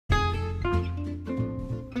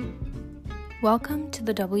Welcome to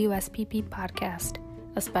the WSPP podcast,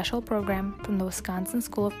 a special program from the Wisconsin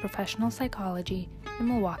School of Professional Psychology in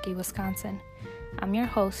Milwaukee, Wisconsin. I'm your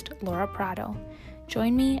host, Laura Prado.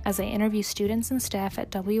 Join me as I interview students and staff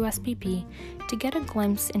at WSPP to get a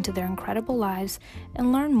glimpse into their incredible lives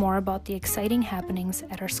and learn more about the exciting happenings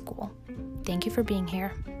at our school. Thank you for being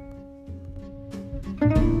here.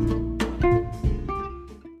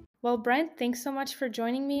 Well, Brent, thanks so much for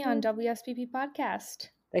joining me on WSPP podcast.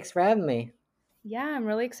 Thanks for having me. Yeah, I'm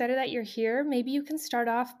really excited that you're here. Maybe you can start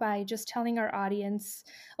off by just telling our audience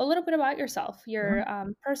a little bit about yourself, your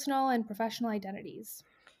personal and professional identities.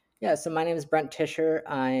 Yeah, so my name is Brent Tuescher.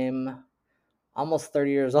 I'm almost 30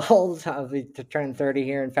 years old. I'll be to turn 30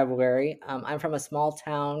 here in February. I'm from a small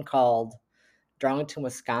town called Darlington,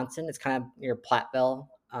 Wisconsin. It's kind of near Platteville.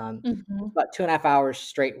 It's about 2.5 hours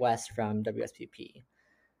straight west from WSPP.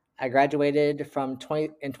 I graduated in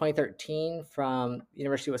 2013 from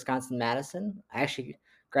University of Wisconsin-Madison. I actually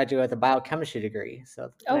graduated with a biochemistry degree.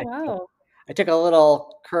 So Oh, wow. I took a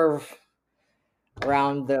little curve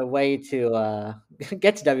around the way to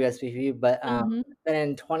get to WSPP, but then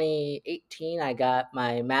in 2018, I got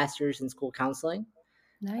my master's in school counseling.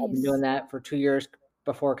 I've been doing Nice. that for 2 years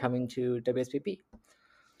before coming to WSPP.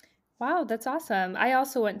 Wow, that's awesome. I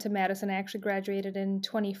also went to Madison. I actually graduated in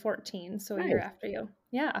 2014, so a year Nice. after you.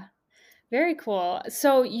 Yeah, very cool.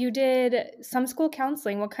 So you did some school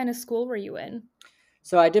counseling. What kind of school were you in?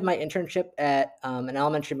 So I did my internship at an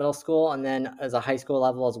elementary middle school and then as a high school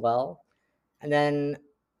level as well. And then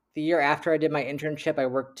the year after I did my internship, I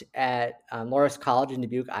worked at Loras College in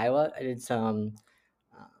Dubuque, Iowa. I did some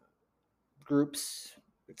uh,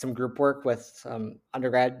 some group work with some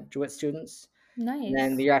undergraduate students. And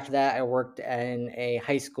then the Nice. year after that, I worked in a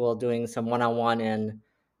high school doing some one-on-one and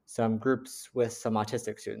some groups with some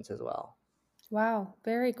autistic students as well. Wow,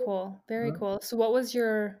 very cool. Very Mhm. cool. So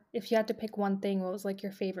if you had to pick one thing, what was like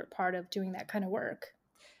your favorite part of doing that kind of work?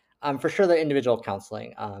 For sure, the individual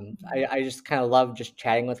counseling. I just kind of love just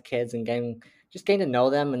chatting with kids and getting to know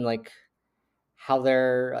them and like how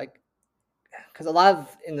they're like, because a lot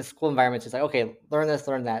of in the school environments, it's like, okay, learn this,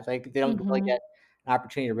 learn that. Like they don't really Mm-hmm. get an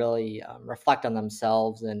opportunity to really reflect on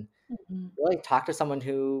themselves and Mm-hmm. really talk to someone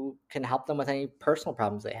who can help them with any personal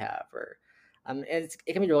problems they have. Or it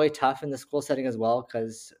can be really tough in the school setting as well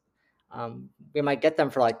because we might get them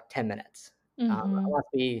for like 10 minutes. Mm-hmm. Unless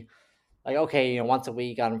we like, okay, once a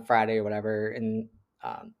week on Friday or whatever, and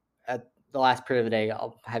at the last period of the day,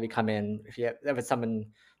 I'll have you come in if it's someone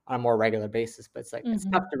on a more regular basis. But it's like it's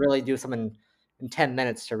tough Mm-hmm. to really do something in 10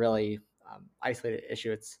 minutes to really isolate an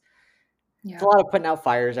issue. It's a Yeah. lot of putting out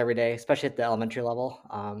fires every day, especially at the elementary level.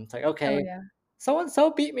 It's like, Oh, okay, yeah. so and so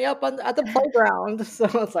beat me up at the playground, so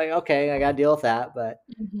it's like, okay, I got to deal with that. But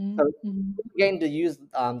Mm-hmm. so Mm-hmm. getting to use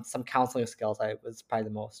some counseling skills, I was probably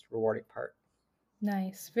the most rewarding part.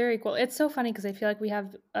 Nice. Very cool. It's so funny because I feel like we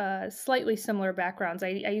have slightly similar backgrounds. I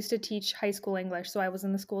used to teach high school English, so I was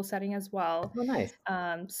in the school setting as well. Oh, nice.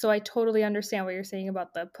 So I totally understand what you're saying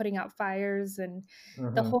about the putting out fires and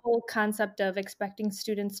the Hmm. whole concept of expecting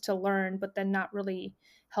students to learn, but then not really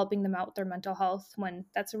helping them out with their mental health when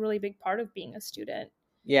that's a really big part of being a student.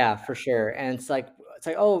 Yeah, for sure. And it's like,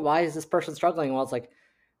 oh, why is this person struggling? Well, it's like,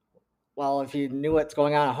 well, if you knew what's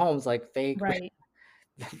going on at home, it's like Right.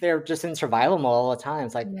 they're just in survival mode all the time.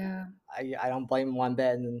 It's like Yeah. I don't blame them one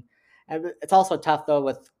bit. And it's also tough though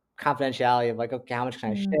with confidentiality of like, okay, how much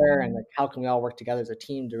can I share, and Mm-hmm. like how can we all work together as a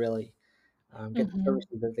team to really get the Mm-hmm.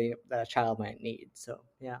 services that a child might need. So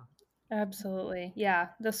yeah. Absolutely. Yeah.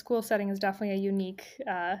 The school setting is definitely a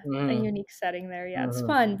Hmm. unique setting there. Yeah. It's Hmm.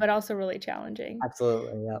 fun, but also really challenging.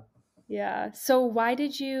 Absolutely. Yep. Yeah. So why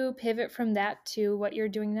did you pivot from that to what you're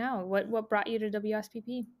doing now? What brought you to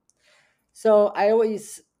WSPP? So I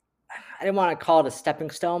didn't want to call it a stepping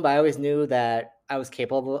stone, but I always knew that I was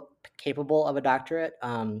capable of a doctorate.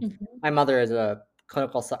 Mhm. My mother is a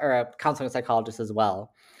or a counseling psychologist as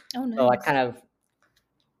well, Oh, so I nice. kind of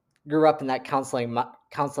grew up in that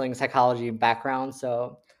counseling psychology background.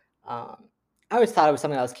 So I always thought it was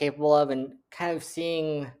something I was capable of, and kind of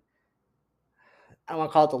seeing, I don't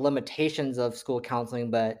want to call it the limitations of school counseling,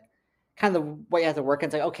 but kind of the way you have to work.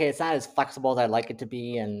 And it's like, okay, it's not as flexible as I'd like it to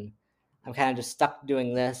be, and I'm kind of just stuck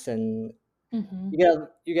doing this. And Mhm.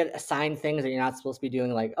 you get assigned things that you're not supposed to be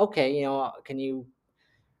doing. Like, okay, can you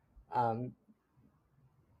um,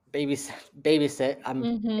 babysit? I'm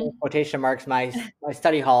in Mhm. quotation marks my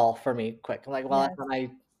study hall for me, quick. I'm like, well, Yes.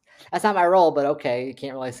 that's not my role, but okay, you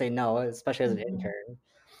can't really say no, especially as an Mhm. intern.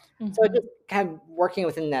 So just Mhm. kind of working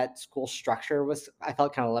within that school structure was, I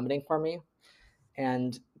felt, kind of limiting for me.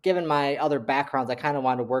 And given my other backgrounds, I kind of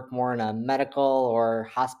wanted to work more in a medical or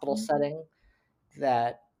hospital Mhm. setting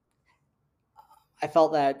that I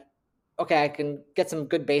felt that okay, I can get some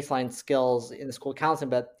good baseline skills in the school counseling,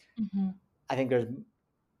 but Mhm. I think there's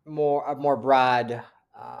a more broad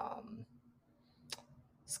um,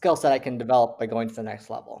 skill set I can develop by going to the next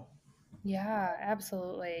level. Yeah,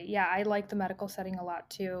 absolutely. Yeah, I like the medical setting a lot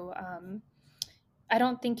too. I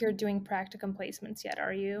don't think you're doing practicum placements yet,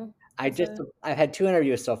 are you? As a I've had 2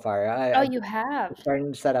 interviews so far. Oh, I you have.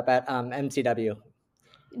 starting to set up at MCW.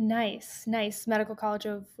 Nice, nice. Medical College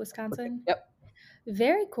of Wisconsin. Yep.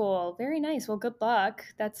 Very cool. Very nice. Well, good luck.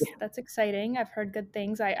 That's exciting. I've heard good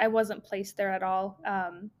things. I wasn't placed there at all,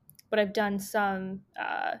 but I've done some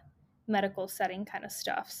medical setting kind of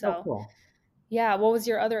stuff. Oh, So cool. yeah. What was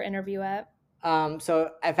your other interview at?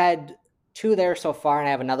 So I've had 2 there so far, and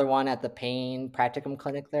I have another one at the pain practicum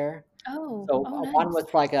clinic there. Oh, So oh, one was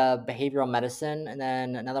nice. for like a behavioral medicine, and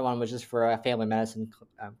then another one was just for a family medicine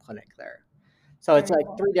clinic there. So it's Very like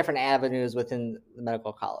cool. 3 different avenues within the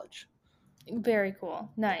medical college. Very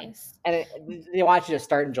cool. Yeah. Nice. And they want you to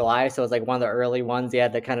start in July, so it's like one of the early ones you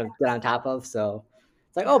had to kind of get on top of. So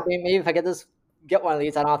it's like, oh, Yeah. maybe if I get one of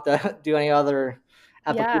these, I don't have to do any other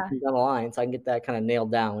Yeah. applications down the line, so I can get that kind of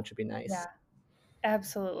nailed down, which would be nice. Yeah.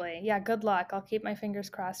 Absolutely. Yeah. Good luck. I'll keep my fingers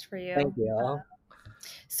crossed for Thank you. you.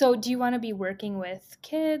 So, do you want to be working with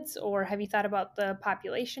kids, or have you thought about the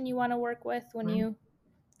population you want to work with when Mhm. you?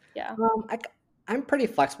 Yeah. I'm pretty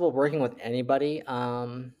flexible working with anybody.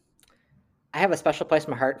 I have a special place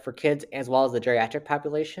in my heart for kids as well as the geriatric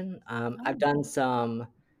population. I've Oh. done some.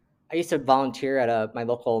 I used to volunteer at my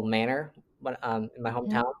local manor in my Mhm.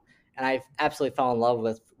 hometown, and I absolutely fell in love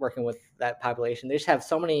with working with that population. They just have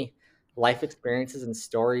so many life experiences and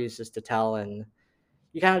stories just to tell, and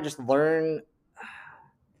you kind of just learn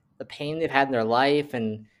the pain they've had in their life,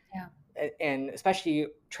 Yeah. and especially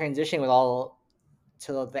transitioning with all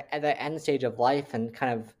to at the end stage of life, and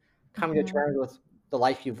kind of coming to Mhm. terms with the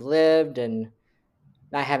life you've lived and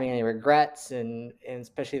not having any regrets, and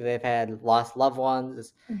especially if they've had lost loved ones.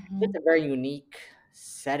 It's just Mhm. a very unique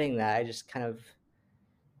setting that I just kind of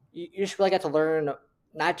you just really get to learn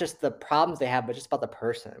not just the problems they have, but just about the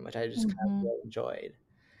person, which I just kind of Mhm. really enjoyed.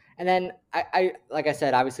 And then I like I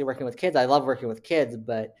said, obviously working with kids, I love working with kids,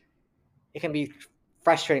 but it can be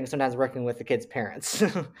frustrating sometimes working with the kids' parents.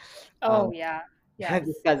 Oh, yeah. Yes.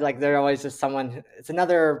 Because like they're always just someone. It's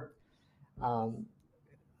another um,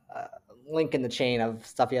 uh, link in the chain of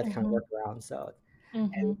stuff you have to kind of Mhm. work around. So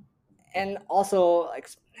and Mhm. and also like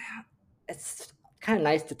it's kind of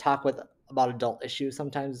nice to talk with about adult issues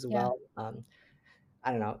sometimes as Yeah, well.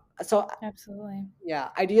 I don't know. So absolutely. yeah,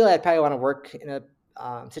 ideally, I'd probably want to work in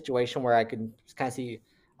a situation where I could just kind of see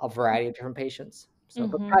a variety of different patients. So,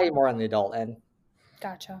 but Mhm. probably more on the adult end.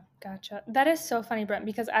 Gotcha, gotcha. That is so funny, Brent,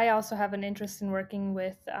 because I also have an interest in working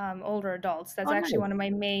with older adults. That's Oh, actually one nice. of my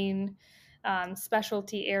main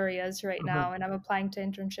specialty areas right Mhm. now, and I'm applying to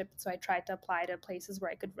internships. So I tried to apply to places where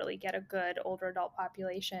I could really get a good older adult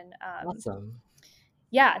population. Awesome.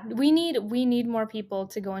 Yeah, we need more people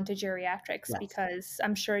to go into geriatrics Yes. because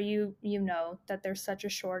I'm sure you know that there's such a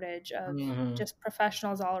shortage of Hmm. just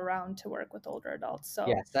professionals all around to work with older adults. So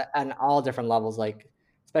Yes, on all different levels, like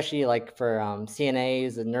especially like for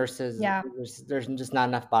CNAs and nurses, yeah, there's just not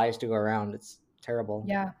enough bodies to go around. It's terrible.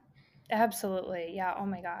 yeah. Absolutely. Yeah. Oh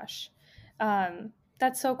my gosh.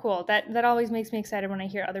 That's so cool. That always makes me excited when I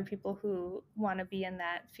hear other people who want to be in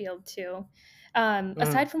that field too. Mhm.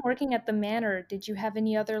 Aside from working at the manor, did you have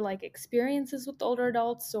any other like experiences with older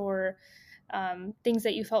adults or things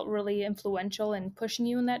that you felt really influential in pushing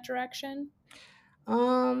you in that direction?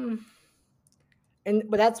 Um, and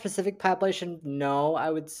with that specific population, no,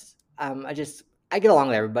 I get along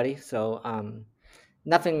with everybody, so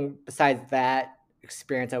nothing besides that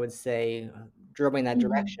experience, I would say, drove me in that Mm-hmm.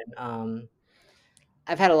 direction.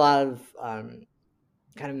 I've had a lot of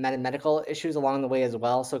kind of medical issues along the way as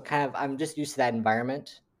well, so kind of I'm just used to that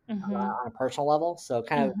environment Mm-hmm. on a personal level. So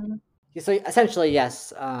kind of Mm-hmm. so essentially,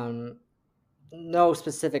 yes. No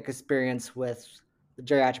specific experience with the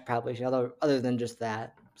geriatric population, other than just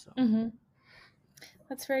that. So. Mm-hmm.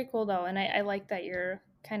 That's very cool though, and I like that you're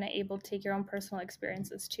kind of able to take your own personal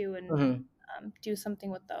experiences too and Hmm. do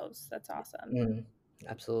something with those. That's awesome. Hmm.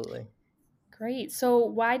 Absolutely. Great. So,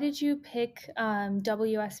 why did you pick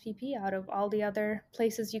WSPP out of all the other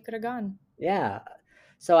places you could have gone? Yeah.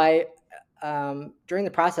 So I during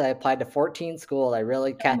the process I applied to 14 schools. I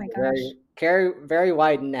really Oh cast my a gosh. very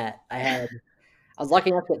wide net. I was lucky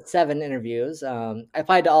enough to get 7 interviews. I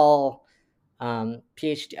applied to all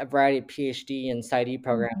PhD, a variety of PhD and PsyD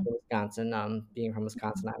programs Mhm. in Wisconsin, being from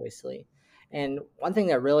Wisconsin, obviously. And one thing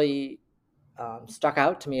that really stuck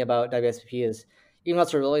out to me about WSPP is even though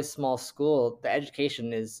it's a really small school, the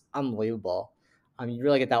education is unbelievable. You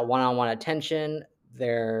really get that one-on-one attention.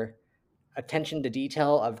 Their attention to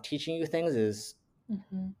detail of teaching you things is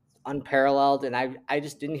Mm-hmm. unparalleled, and I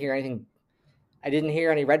just didn't hear anything. I didn't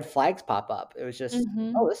hear any red flags pop up. It was just,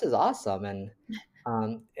 Mm-hmm. oh, this is awesome. And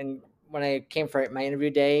when I came for my interview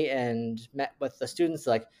day and met with the students,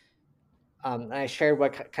 like, and I shared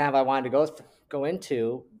what kind of I wanted to go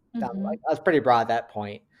into. Mm-hmm. Like, I was pretty broad at that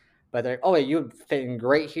point, but they're, oh, you would fit in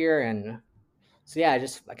great here, and so yeah,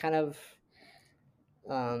 I kind of,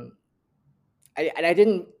 um, I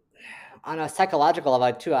didn't, on a psychological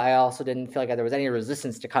level too. I also didn't feel like there was any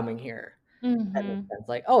resistance to coming here. That makes Mm-hmm. sense.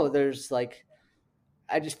 Like, oh, there's like,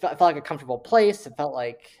 I just felt like a comfortable place. It felt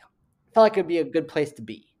like it'd be a good place to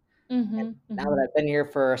be. And Mm-hmm. now Mm-hmm. that I've been here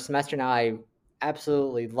for a semester now, I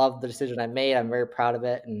absolutely love the decision I made. I'm very proud of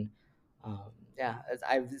it, and yeah,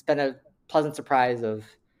 it's been a pleasant surprise of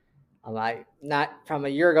I not from a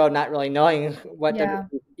year ago, not really knowing what Yeah.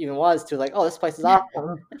 WSPP even was, to like, oh, this place is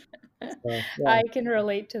awesome. So yeah. I can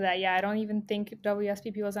relate to that. Yeah, I don't even think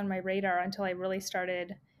WSPP was on my radar until I really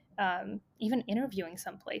started even interviewing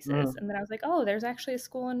some places. Mhm, And then I was like, oh, there's actually a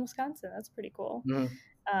school in Wisconsin. That's pretty cool. mhm,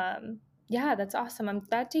 Um, yeah, that's awesome. I'm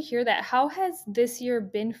glad to hear that. How has this year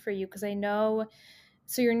been for you? Because I know,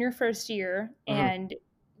 so you're in your first year, mhm. and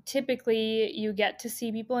typically you get to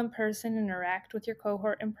see people in person, interact with your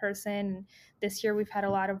cohort in person. This year we've had a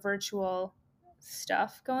lot of virtual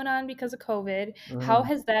stuff going on because of COVID. How Mhm.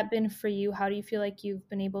 has that been for you? How do you feel like you've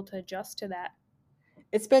been able to adjust to that?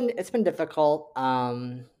 It's been difficult.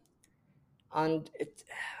 On it,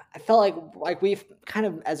 I felt like we've kind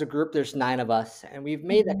of, as a group, there's 9 of us, and we've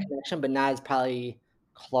made that Hmm. connection, but not as probably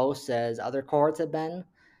close as other cohorts have been.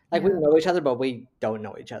 Like, we Yeah. know each other, but we don't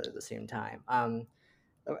know each other at the same time.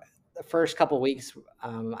 The the first couple weeks,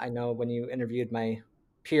 I know when you interviewed my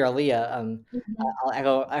peer Aaliyah, Hmm.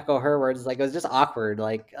 I'll echo her words, like, it was just awkward,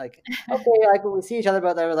 okay, like, we see each other,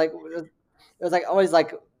 but there was, like, it was, like, always,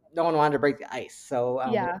 like, no one wanted to break the ice, so,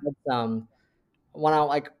 we Yeah. had some one out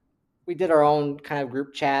like we did our own kind of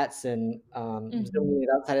group chats and Zoom Hmm. meetings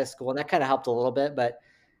outside of school, and that kind of helped a little bit, but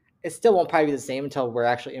it still won't probably be the same until we're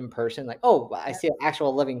actually in person. Like, oh, I Yeah. see an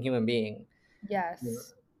actual living human being. You know,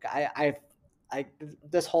 Yes.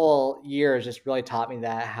 this whole year has just really taught me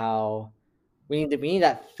that how we need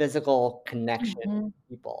that physical connection Hmm.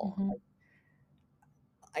 with people. Hmm.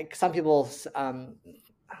 Like some people,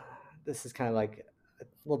 this is kind of like a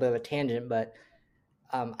little bit of a tangent, but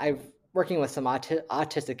I've working with some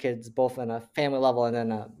autistic kids, both on a family level and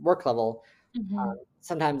then a work level. Hmm.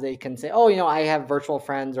 Sometimes they can say, "Oh, I have virtual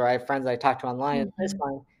friends or I have friends I talk to online." It's Hmm.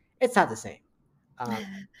 fine. It's not the same. Um,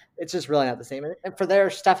 it's just really not the same. And for their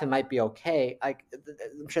stuff, it might be okay.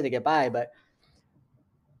 I'm sure they get by, but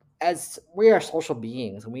as we are social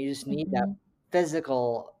beings, and we just need that Hmm.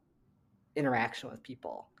 physical interaction with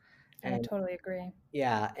people. I And totally agree.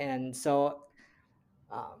 yeah, and so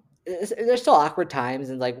there's still awkward times,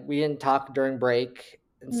 and like we didn't talk during break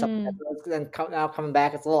and stuff like Mm. that. So then now coming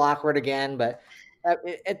back, it's a little awkward again, but I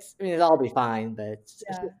mean, it'll all be fine. But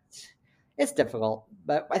Yeah. it's difficult.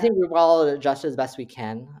 But I Yeah. think we've all adjusted as best we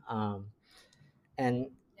can,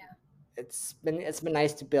 and Yeah. it's been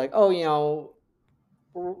nice to be like, oh,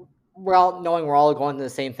 we're, we're all knowing we're all going to the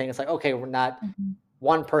same thing. It's like, okay, we're not Mhm.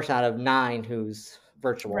 one person out of 9 who's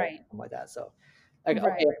virtual, Right. something like that. So, like, okay,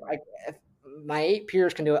 Right, right, right. if my 8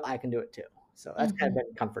 peers can do it, I can do it too. So that's kind of Mhm.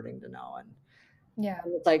 been comforting to know. And Yeah.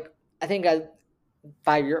 it's like, I think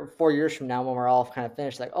 4 years from now, when we're all kind of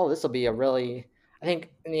finished, like, oh, this will be a really, I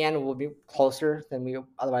think in the end we'll be closer than we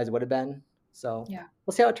otherwise would have been. So Yeah.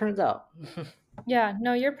 we'll see how it turns out. Yeah,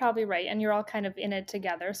 no, you're probably right, and you're all kind of in it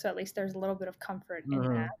together, so at least there's a little bit of comfort in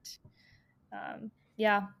Mhm. that.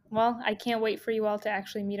 Yeah, well, I can't wait for you all to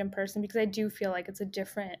actually meet in person because I do feel like it's a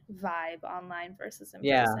different vibe online versus in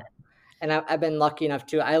Yeah. person. And I've been lucky enough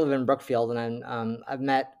too. I live in Brookfield, and I've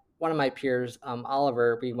met one of my peers,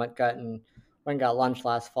 Oliver. We went and got lunch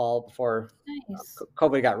last fall before Nice.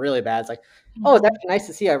 COVID got really bad. It's like, oh, it's Mhm. actually nice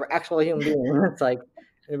to see an actual human being. It's like,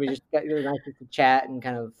 and we just got really nice to chat and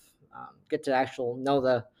kind of get to actual know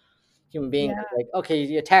the human being. Yeah. Like, okay,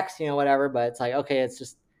 you text, whatever, but it's like, okay,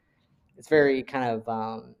 it's very kind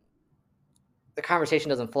of the conversation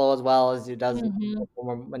doesn't flow as well as it does Mhm.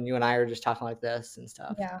 when you and I are just talking like this and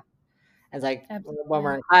stuff. Yeah, And it's like when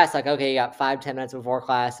we're absolutely. in class, like, okay, you got 5-10 minutes before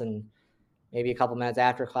class and maybe a couple minutes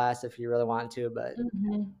after class if you really want to, but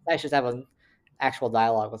Mhm. I should have an actual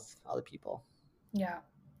dialogue with other people. Yeah,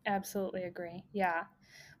 absolutely agree. Yeah.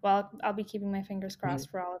 Well, I'll be keeping my fingers Mhm. crossed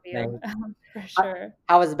for all of you, Thanks. for How, sure.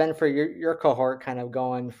 how has it been for your cohort, kind of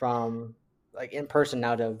going from like in person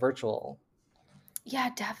now to virtual? Yeah,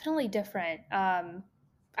 definitely different.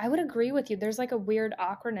 I would agree with you. There's like a weird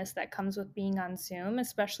awkwardness that comes with being on Zoom,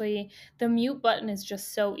 especially the mute button is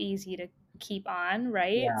just so easy to keep on,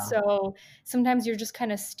 right? Yeah. So sometimes you're just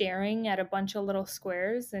kind of staring at a bunch of little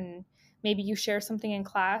squares, and maybe you share something in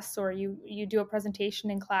class, or you do a presentation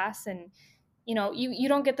in class, and you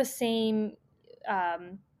don't get the same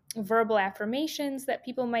um, verbal affirmations that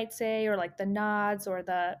people might say, or like the nods or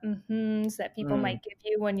the mm-hms that people Mm, might give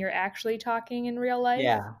you when you're actually talking in real life,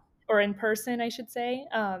 yeah. or in person, I should say.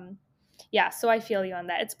 Yeah, so I feel you on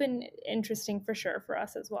that. It's been interesting for sure for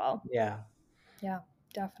us as well. Yeah. Yeah,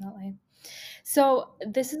 definitely. So,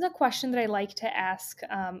 this is a question that I like to ask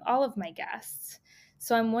all of my guests.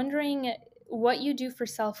 So, I'm wondering what you do for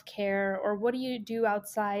self care, or what do you do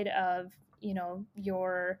outside of,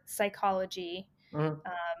 your psychology Mhm.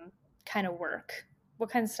 kind of work? What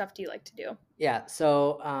kind of stuff do you like to do? Yeah.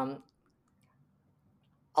 So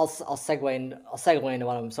I'll segue into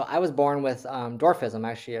one of them. So I was born with dwarfism,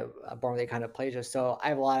 actually, born with achondroplasia. So I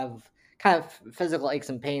have a lot of kind of physical aches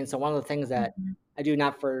and pains. So one of the things that Mhm. I do,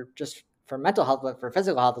 not for just for mental health, but for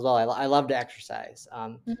physical health as well. I love to exercise.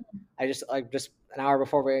 Mhm. I just an hour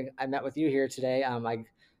before I met with you here today. I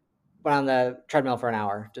went on the treadmill for an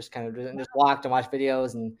hour, just kind of just walked and watched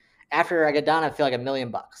videos. And after I get done, I feel like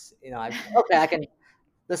 $1,000,000. Okay, I can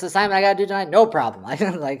this assignment I got to do tonight, no problem. I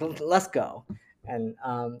can like let's go. And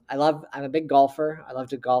I'm a big golfer. I love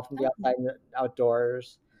to golf and be outside in the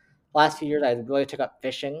outdoors. Last few years, I really took up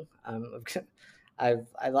fishing. I've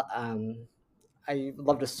I lo- I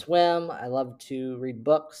love to swim. I love to read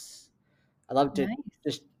books. I love to Nice.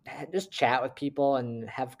 just chat with people and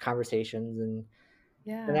have conversations. And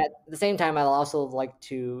Yeah. at the same time, I'll also like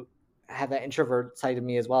to have that introvert side of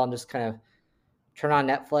me as well, and just kind of turn on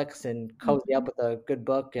Netflix and cozy up Mhm. with a good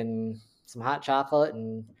book and some hot chocolate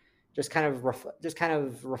and just kind of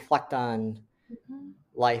reflect on Mhm.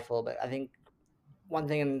 life a little bit. I think one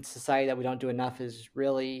thing in society that we don't do enough is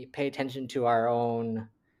really pay attention to our own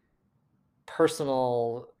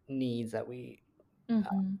personal needs that we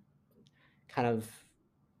Mhm. kind of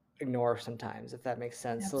ignore sometimes, if that makes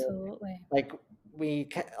sense. So, Absolutely. like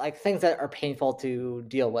like things that are painful to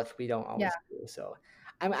deal with, we don't Yeah. always do. So,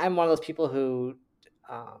 I'm one of those people who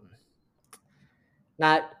um,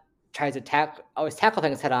 not tries to always tackle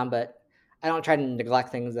things head on, but I don't try to neglect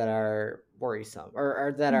things that are worrisome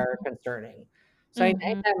or that are Mhm. concerning. So Mhm.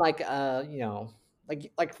 anytime like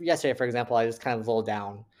yesterday, for example, I just kind of was a little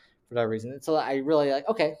down for that reason. And so I really like,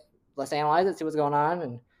 okay, let's analyze it, see what's going on,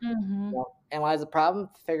 and Mhm. analyze the problem,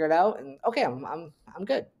 figure it out, and okay, I'm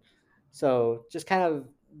good. So just kind of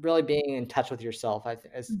really being in touch with yourself, I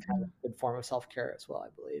think, is kind of Mhm. a good form of self care as well, I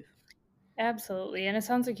believe. Absolutely, and it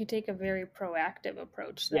sounds like you take a very proactive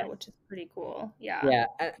approach to that, Yes. which is pretty cool. Yeah. Yeah,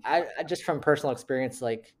 I just from personal experience,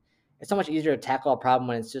 like, it's so much easier to tackle a problem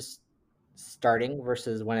when it's just starting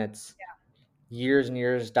versus when it's years and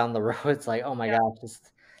years down the road. It's like, "Oh my Yeah. gosh,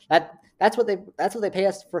 that's what they pay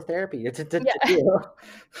us for therapy to Yeah. do."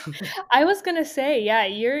 I was gonna say, yeah,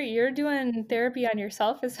 you're doing therapy on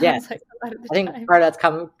yourself, it Yes, sounds like a lot of the I think time. part of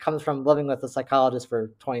that's comes from living with a psychologist for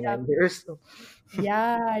Yep. 29 years.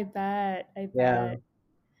 Yeah, I bet, I Yeah. bet.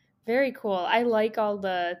 Very cool. I like all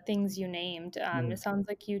the things you named. It Mhm, sounds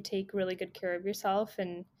like you take really good care of yourself,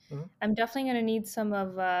 and mhm. I'm definitely gonna need some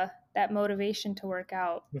of, that motivation to work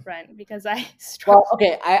out, Brent, because I Well, struggle.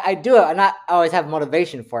 okay, I do it. I not always have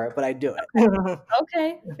motivation for it, but I do it.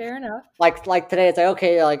 Okay, fair enough. Like today, it's like,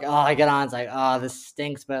 okay, like, oh, I get on, it's like, oh, this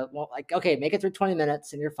stinks, but well, like, okay, make it through 20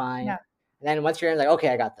 minutes and you're fine. Yeah, And then once you're in, like, okay,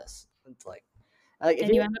 I got this. It's like if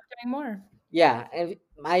and you you, end up doing more. yeah. And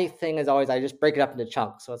my thing is always I just break it up into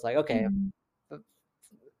chunks. So it's like, okay, Mhm.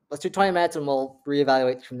 let's do 20 minutes and we'll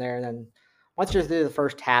reevaluate from there. And then once you're through the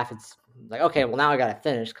first half, it's like, okay, well, now I got to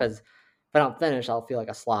finish because if I don't finish, I'll feel like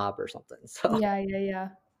a slob or something. So Yeah, yeah, yeah.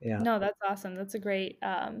 yeah, No, that's awesome. That's a great,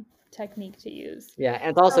 technique to use. yeah, and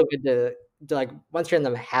it's also So good to like once you're in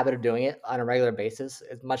the habit of doing it on a regular basis,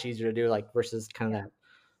 it's much easier to do like versus kind of yeah, that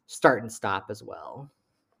start and stop as well.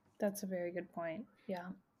 that's a very good point. Yeah,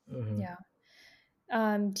 Mhm. yeah.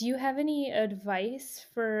 Do you have any advice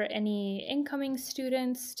for any incoming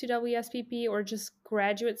students to WSPP, or just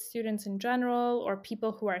graduate students in general, or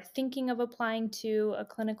people who are thinking of applying to a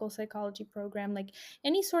clinical psychology program? Like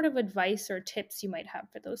any sort of advice or tips you might have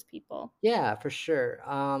for those people? Yeah, for sure.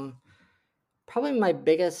 Probably my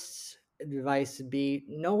biggest advice would be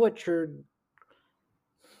know what you're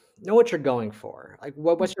going for. Like,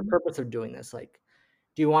 what's your Mhm. purpose of doing this? Like,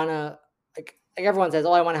 do you want to like everyone says,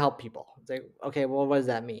 oh, I want to help people. It's like, okay, well, what does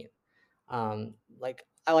that mean? Like,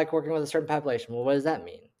 I like working with a certain population. Well, what does that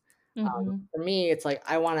mean? Mhm. For me, it's like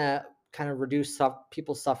I want to kind of reduce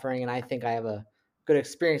people's suffering, and I think I have a good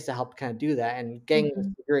experience to help kind of do that. And getting this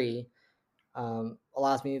Mm-hmm. degree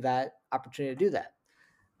allows me that opportunity to do that.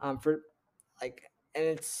 For like, and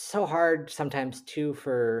it's so hard sometimes too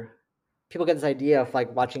for people get this idea of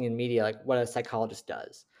like watching in media, like what a psychologist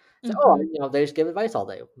does. So, Mm-hmm. they just give advice all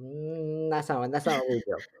day. That's not what we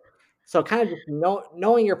do. So kind of just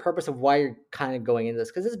knowing your purpose of why you're kind of going into this,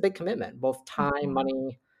 because it's a big commitment, both time, Mm-hmm. money,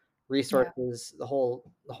 Yeah. resources, the whole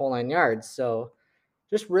nine yards. So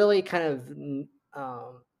just really kind of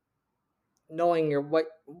knowing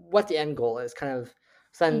what the end goal is, kind of.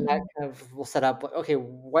 So then that Mm-hmm. kind of will set up, like, okay,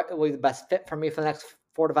 what will be the best fit for me for the next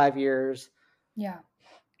 4 to 5 years, Yeah.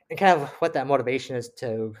 and kind of what that motivation is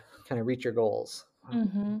to kind of reach your goals.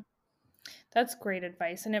 Mm-hmm. That's great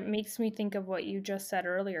advice. And it makes me think of what you just said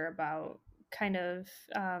earlier about kind of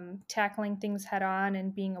tackling things head on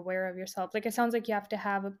and being aware of yourself. Like, it sounds like you have to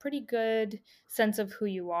have a pretty good sense of who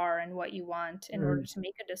you are and what you want in order Mhm. to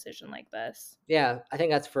make a decision like this. Yeah, I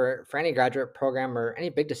think that's for any graduate program or any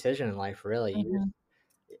big decision in life, really. You Mm-hmm. just,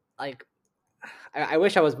 like, I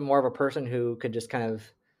wish I was more of a person who could just kind of,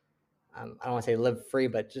 I don't want to say live free,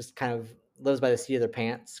 but just kind of lives by the seat of their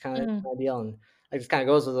pants kind Mm-hmm. of deal, and like just kind of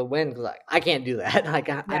goes with the wind. 'Cause, like, I can't do that. Like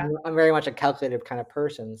Yeah. I'm very much a calculative kind of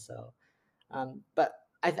person. So, but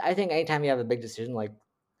I think anytime you have a big decision like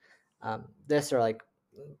this, or like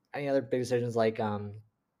any other big decisions, like you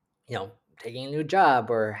know, taking a new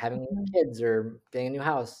job or having Mhm. kids or getting a new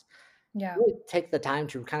house, Yeah. really take the time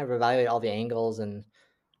to kind of evaluate all the angles and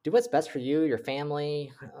do what's best for you, your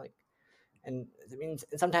family, like. And it means,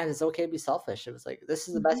 and sometimes it's okay to be selfish. It was like, this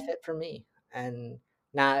is the best Mhm. fit for me, and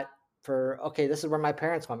not for, okay, this is where my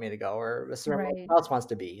parents want me to go, or this is where my Right. spouse wants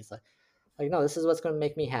to be. It's like no, this is what's going to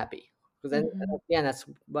make me happy. Because then Mhm. at the end, that's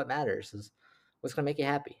what matters, is what's going to make you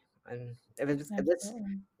happy. And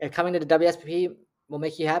Absolutely. if coming to the WSPP will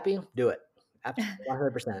make you happy, do it. Absolutely,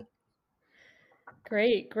 100%.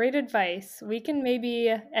 Great, great advice. We can maybe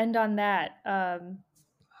end on that.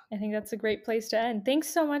 I think that's a great place to end. Thanks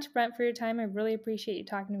so much, Brent, for your time. I really appreciate you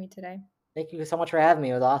talking to me today. Thank you so much for having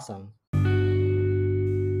me. It was awesome.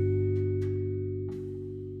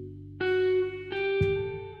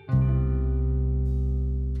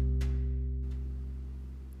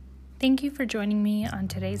 Thank you for joining me on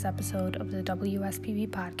today's episode of the WSPP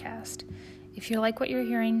podcast. If you like what you're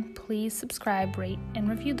hearing, please subscribe, rate, and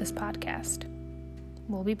review this podcast.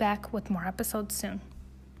 We'll be back with more episodes soon.